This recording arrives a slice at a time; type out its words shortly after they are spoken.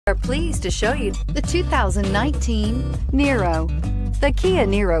We're pleased to show you the 2019 Niro. The Kia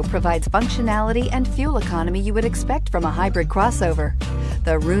Niro provides functionality and fuel economy you would expect from a hybrid crossover.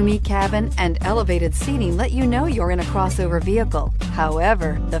 The roomy cabin and elevated seating let you know you're in a crossover vehicle.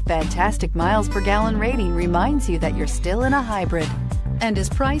 However, the fantastic miles per gallon rating reminds you that you're still in a hybrid and is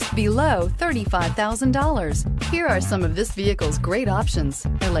priced below $35,000. Here are some of this vehicle's great options: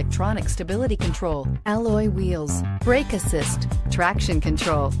 electronic stability control, alloy wheels, brake assist, traction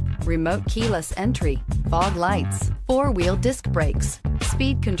control, remote keyless entry, fog lights, four-wheel disc brakes,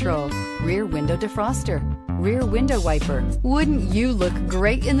 speed control, rear window defroster, rear window wiper. Wouldn't you look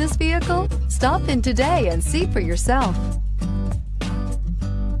great in this vehicle? Stop in today and see for yourself.